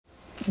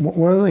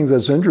One of the things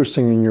that's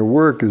interesting in your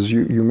work is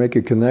you make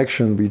a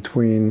connection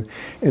between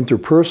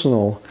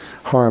interpersonal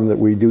harm that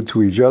we do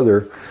to each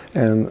other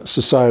and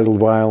societal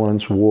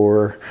violence,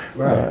 war,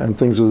 and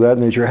things of that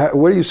nature.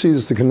 What do you see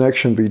as the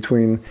connection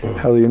between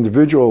how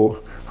individuals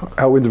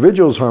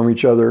harm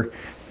each other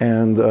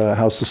and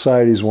how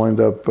societies wind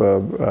up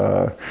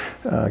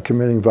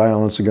committing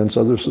violence against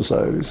other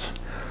societies?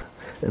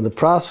 In the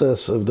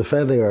process of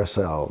defending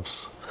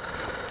ourselves,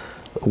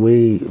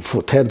 we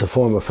tend to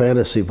form a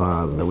fantasy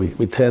bond.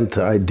 We tend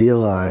to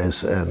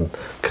idealize and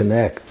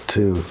connect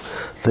to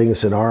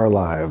things in our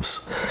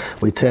lives.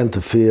 We tend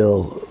to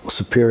feel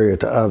superior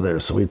to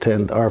others. We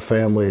see our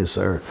family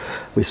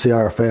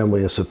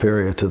as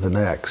superior to the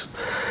next.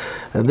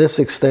 And this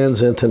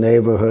extends into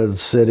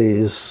neighborhoods,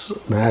 cities,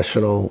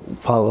 national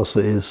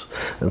policies,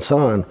 and so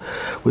on.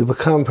 We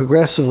become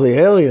progressively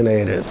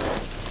alienated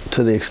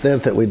to the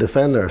extent that we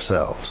defend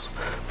ourselves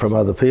from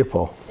other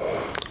people.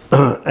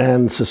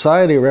 And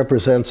society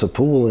represents a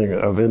pooling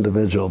of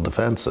individual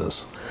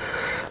defenses.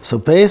 So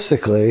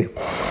basically,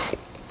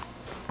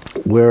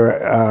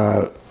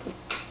 we're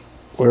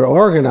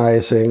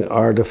organizing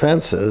our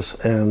defenses,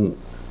 and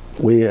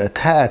we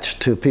attach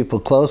to people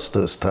close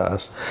to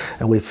us,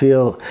 and we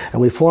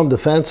form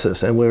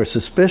defenses, and we're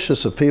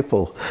suspicious of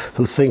people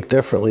who think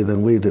differently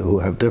than we do, who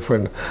have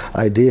different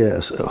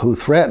ideas, who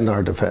threaten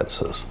our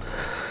defenses.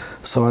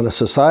 So on a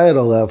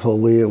societal level,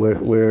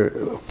 we're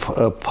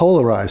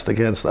polarized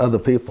against other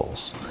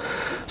peoples.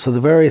 So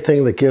the very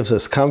thing that gives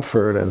us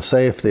comfort and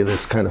safety,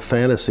 this kind of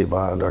fantasy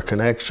bond or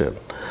connection,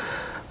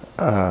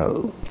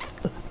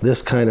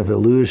 this kind of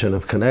illusion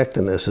of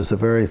connectedness is the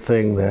very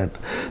thing that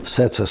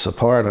sets us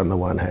apart on the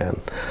one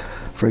hand.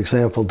 For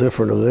example,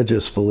 different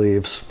religious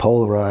beliefs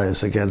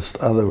polarize against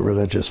other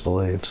religious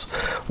beliefs,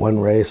 one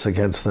race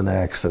against the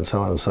next, and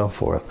so on and so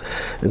forth,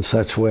 in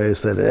such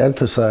ways that it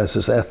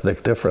emphasizes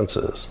ethnic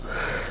differences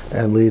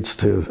and leads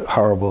to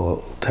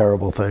horrible,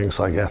 terrible things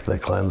like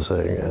ethnic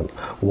cleansing and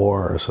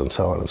wars and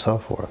so on and so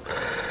forth.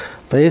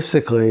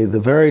 Basically, the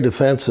very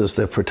defenses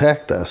that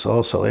protect us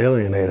also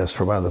alienate us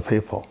from other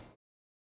people.